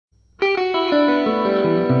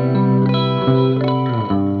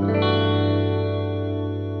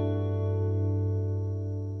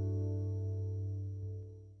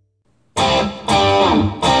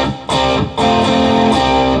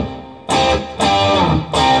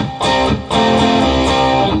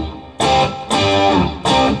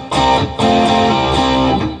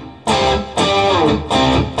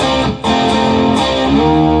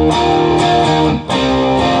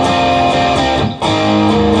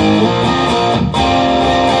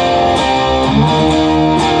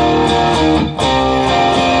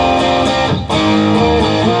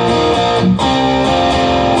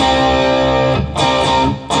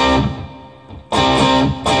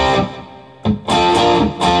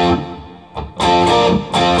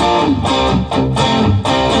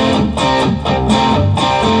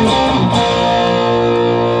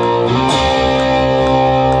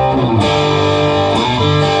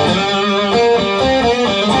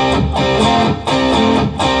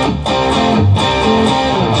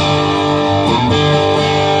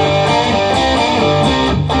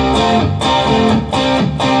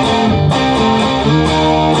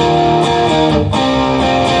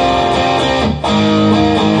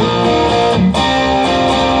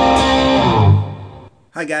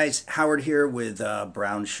Hi guys, Howard here with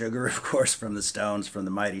Brown Sugar, of course, from the Stones, from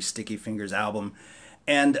the Mighty Sticky Fingers album.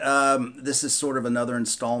 And this is sort of another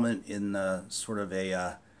installment in sort of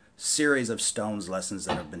a series of Stones lessons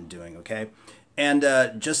that I've been doing, okay? And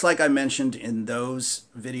just like I mentioned in those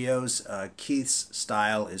videos, Keith's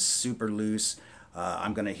style is super loose.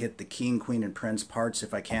 I'm going to hit the King, Queen, and Prince parts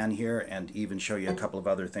if I can here, and even show you a couple of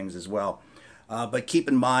other things as well. But keep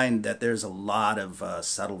in mind that there's a lot of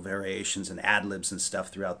subtle variations and ad-libs and stuff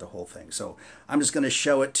throughout the whole thing. So I'm just going to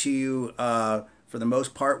show it to you for the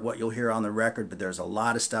most part, what you'll hear on the record, but there's a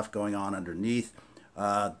lot of stuff going on underneath.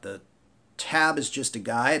 The tab is just a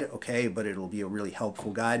guide, okay, but it'll be a really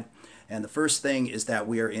helpful guide. And the first thing is that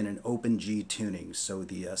we are in an open G tuning. So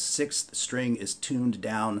the 6th string is tuned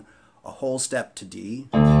down a whole step to D.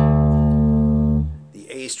 The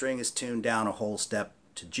A string is tuned down a whole step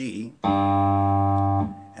to G,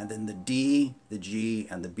 and then the D, the G,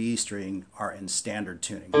 and the B string are in standard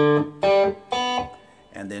tuning.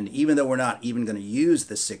 And then even though we're not even going to use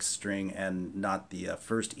the 6th string and not the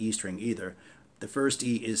first E string either, the first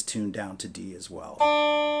E is tuned down to D as well.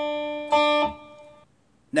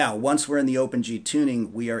 Now, once we're in the open G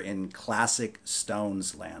tuning, we are in classic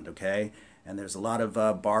Stones land, okay? And there's a lot of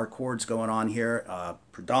bar chords going on here,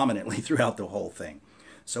 predominantly throughout the whole thing.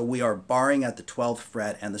 So we are barring at the 12th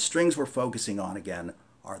fret, and the strings we're focusing on again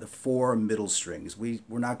are the 4 middle strings. We're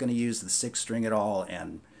not going to use the 6th string at all,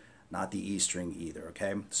 and not the E string either,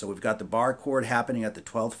 okay? So we've got the bar chord happening at the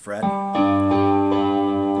 12th fret,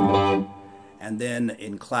 and then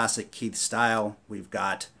in classic Keith style, we've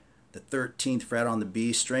got the 13th fret on the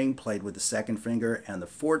B string played with the 2nd finger, and the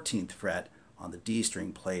 14th fret on the D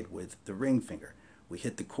string played with the ring finger. We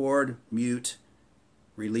hit the chord, mute,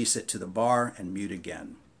 release it to the bar, and mute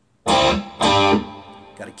again.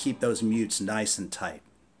 Got to keep those mutes nice and tight.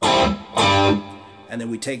 And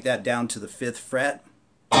then we take that down to the 5th fret.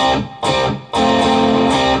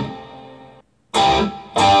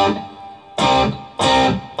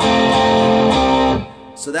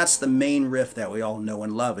 So that's the main riff that we all know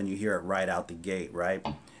and love, and you hear it right out the gate, right?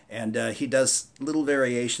 And he does little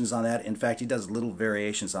variations on that. In fact, he does little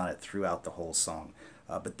variations on it throughout the whole song.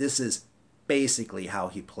 But this is basically how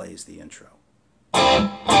he plays the intro.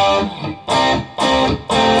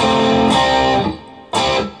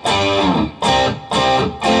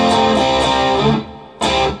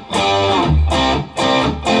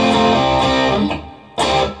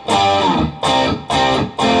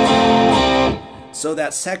 So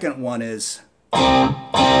that second one is, and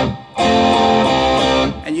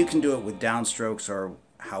you can do it with downstrokes or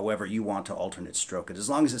however you want to alternate stroke it, as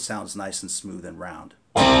long as it sounds nice and smooth and round.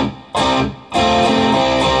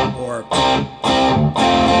 Or,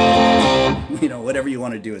 you know, whatever you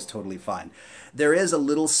want to do is totally fine. There is a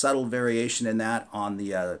little subtle variation in that on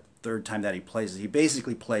the 3rd time that he plays it. He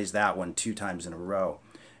basically plays that one 2 times in a row.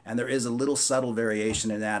 And there is a little subtle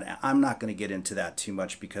variation in that. I'm not going to get into that too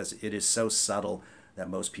much because it is so subtle that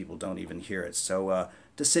most people don't even hear it. So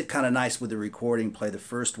to sit kind of nice with the recording, play the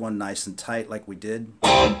first one nice and tight like we did.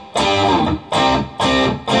 And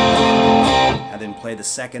then play the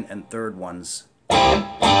 2nd and 3rd ones.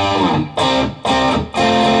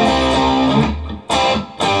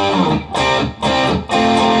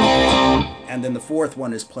 And then the 4th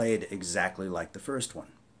one is played exactly like the first one.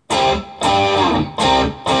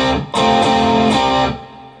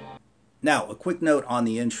 Now, a quick note on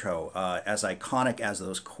the intro. As iconic as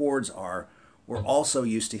those chords are, we're also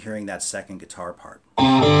used to hearing that 2nd guitar part.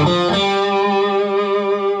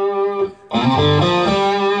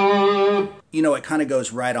 You know, it kind of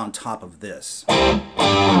goes right on top of this.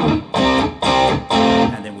 And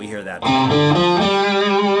then we hear that.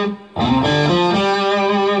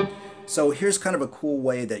 So here's kind of a cool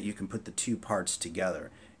way that you can put the 2 parts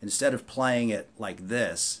together. Instead of playing it like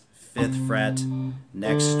this, 5th fret,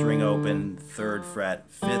 next string open, 3rd fret,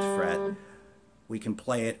 5th fret, we can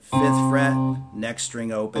play it 5th fret, next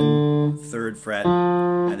string open, 3rd fret,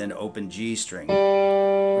 and then open G string,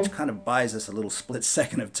 which kind of buys us a little split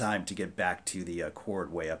second of time to get back to the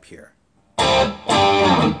chord way up here.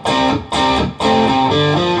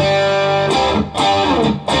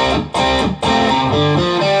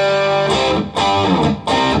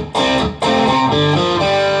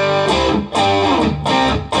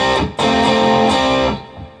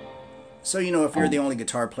 So, you know, if you're the only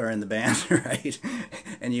guitar player in the band, right,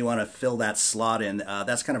 and you want to fill that slot in,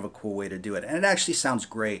 that's kind of a cool way to do it. And it actually sounds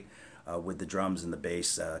great with the drums and the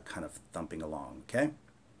bass kind of thumping along, okay?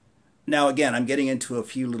 Now, again, I'm getting into a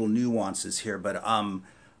few little nuances here, but I'm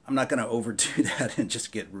not going to overdo that and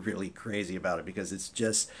just get really crazy about it because it's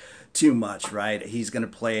just too much, right? He's going to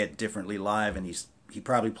play it differently live, and he's he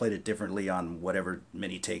probably played it differently on whatever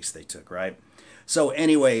many takes they took, right? So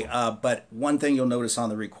anyway, but one thing you'll notice on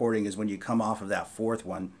the recording is when you come off of that fourth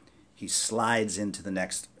one, he slides into the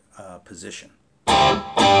next position.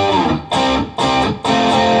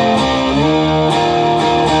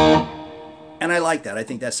 And I like that. I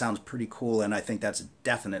think that sounds pretty cool, and I think that's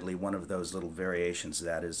definitely one of those little variations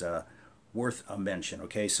that is worth a mention.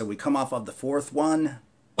 Okay, so we come off of the fourth one,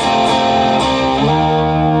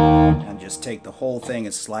 and just take the whole thing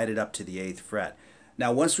and slide it up to the 8th fret.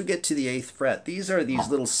 Now, once we get to the 8th fret, these are these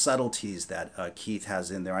little subtleties that Keith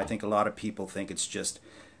has in there. I think a lot of people think it's just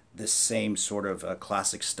this same sort of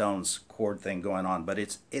classic Stones chord thing going on, but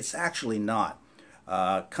it's actually not.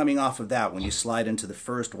 Coming off of that, when you slide into the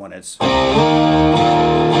first one, it's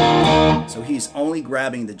so he's only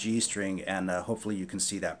grabbing the G string, and hopefully you can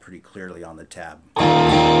see that pretty clearly on the tab.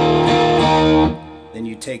 Then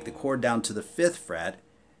you take the chord down to the 5th fret,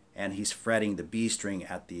 and he's fretting the B string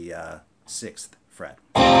at the 6th fret.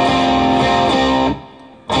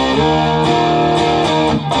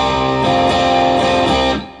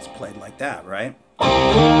 It's played like that, right?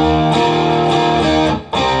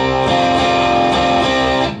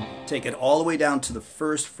 Take it all the way down to the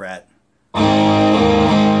 1st fret.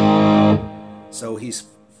 So he's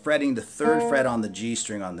fretting the 3rd fret on the G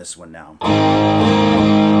string on this one now,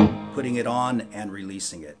 putting it on and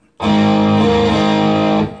releasing it.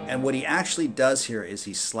 And what he actually does here is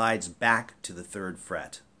he slides back to the 3rd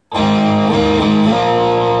fret.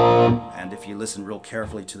 And if you listen real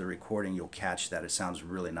carefully to the recording, you'll catch that. It sounds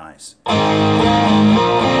really nice.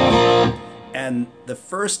 And the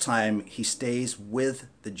first time he stays with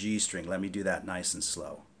the G string. Let me do that nice and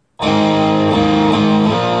slow.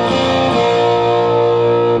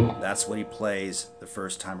 That's what he plays the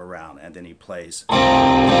first time around, and then he plays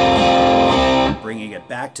bringing it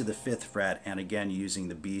back to the 5th fret, and again using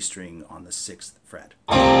the B string on the 6th fret.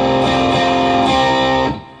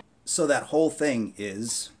 So that whole thing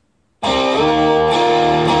is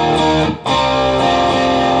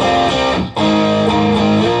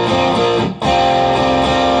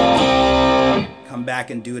come back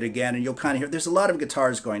and do it again, and you'll kind of hear there's a lot of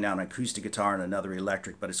guitars going down, an acoustic guitar and another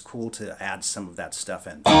electric, but it's cool to add some of that stuff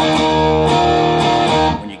in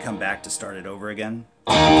when you come back to start it over again.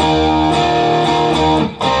 And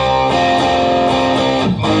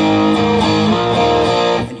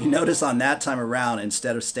you notice on that time around,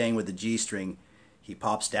 instead of staying with the G string, he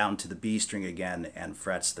pops down to the B string again and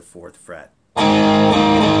frets the 4th fret.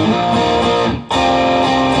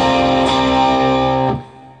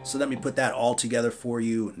 So let me put that all together for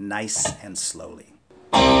you nice and slowly.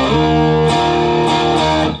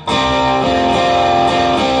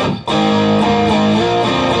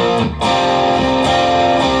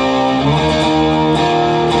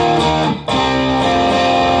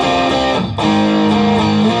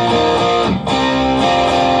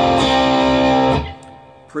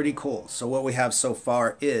 Pretty cool. So what we have so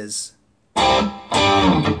far is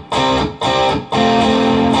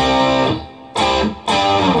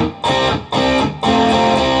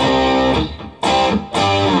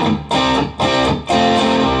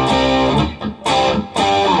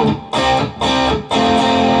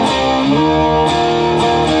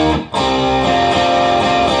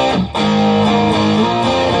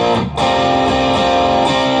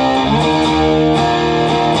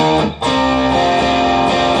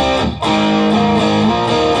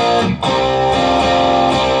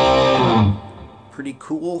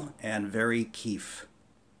cool and very Keith.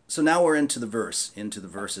 So now we're into the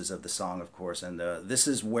verses of the song, of course, and this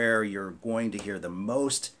is where you're going to hear the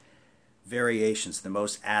most variations, the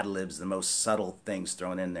most ad-libs, the most subtle things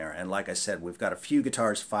thrown in there. And like I said, we've got a few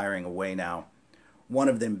guitars firing away now, one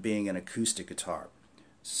of them being an acoustic guitar.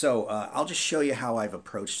 So I'll just show you how I've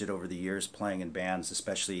approached it over the years playing in bands,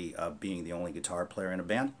 especially being the only guitar player in a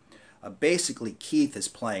band. Basically, Keith is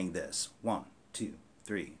playing this. 1, 2,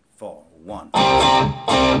 3, 4, 1.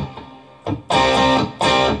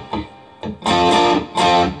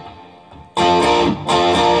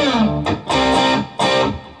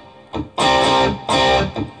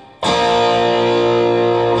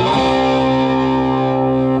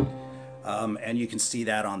 And you can see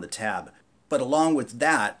that on the tab. But along with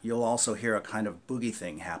that, you'll also hear a kind of boogie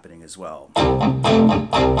thing happening as well.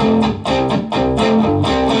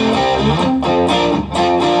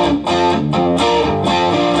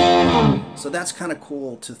 So that's kind of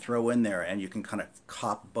cool to throw in there, and you can kind of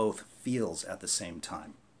cop both feels at the same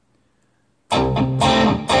time.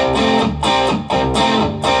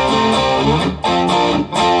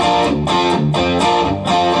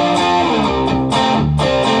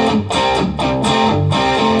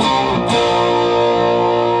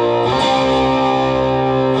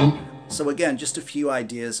 again, just a few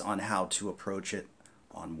ideas on how to approach it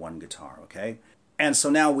on one guitar, okay? And so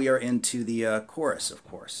now we are into the chorus, of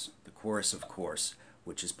course. The chorus, of course,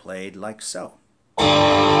 which is played like so.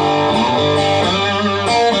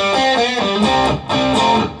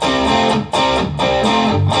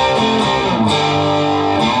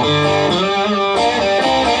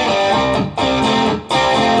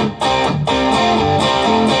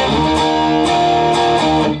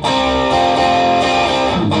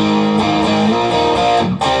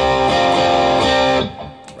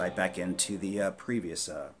 Back into the previous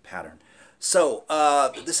pattern. So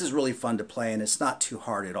this is really fun to play, and it's not too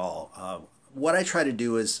hard at all. What I try to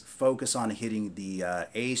do is focus on hitting the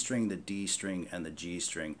A string, the D string, and the G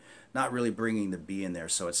string, not really bringing the B in there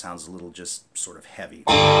so it sounds a little just sort of heavy.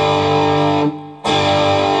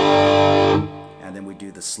 And then we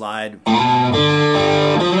do the slide. Let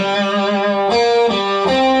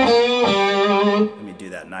me do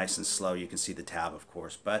that nice and slow. You can see the tab, of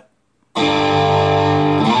course, but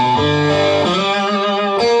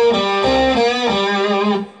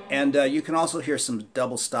and you can also hear some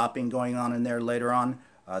double stopping going on in there later on,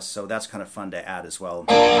 so that's kind of fun to add as well.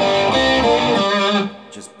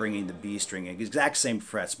 Just bringing the B string, exact same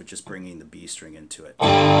frets, but just bringing the B string into it.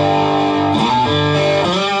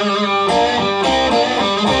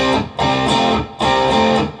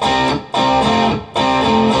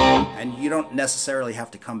 And you don't necessarily have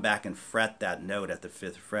to come back and fret that note at the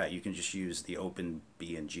 5th fret. You can just use the open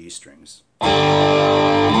B and G strings.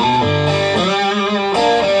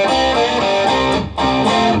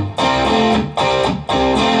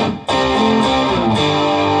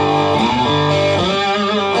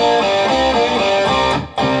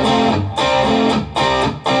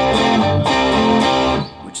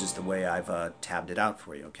 Which is the way I've tabbed it out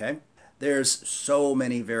for you, okay? There's so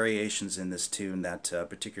many variations in this tune that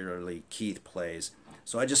particularly Keith plays.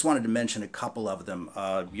 So I just wanted to mention a couple of them.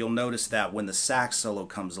 You'll notice that when the sax solo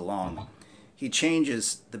comes along, he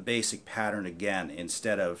changes the basic pattern again.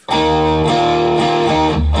 Instead of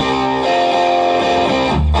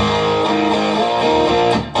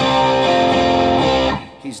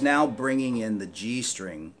he's now bringing in the G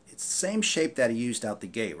string. It's the same shape that he used out the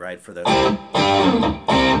gate, right, for the,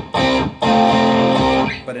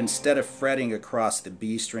 but instead of fretting across the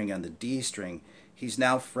B string and the D string, he's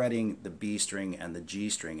now fretting the B string and the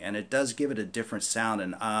G string, and it does give it a different sound.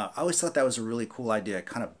 And I always thought that was a really cool idea. It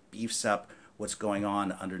kind of beefs up what's going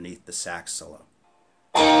on underneath the sax solo.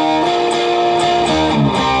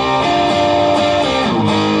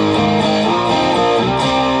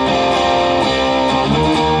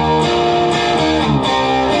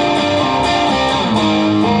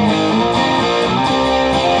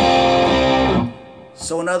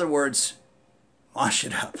 So in other words, mosh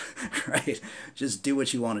it up, right? Just do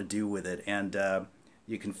what you want to do with it, and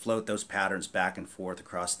you can float those patterns back and forth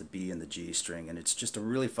across the B and the G string, and it's just a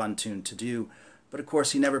really fun tune to do. But of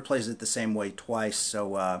course, he never plays it the same way twice,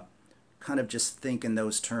 so kind of just think in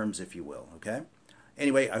those terms, if you will, okay?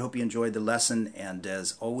 Anyway, I hope you enjoyed the lesson, and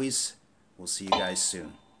as always, we'll see you guys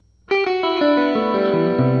soon.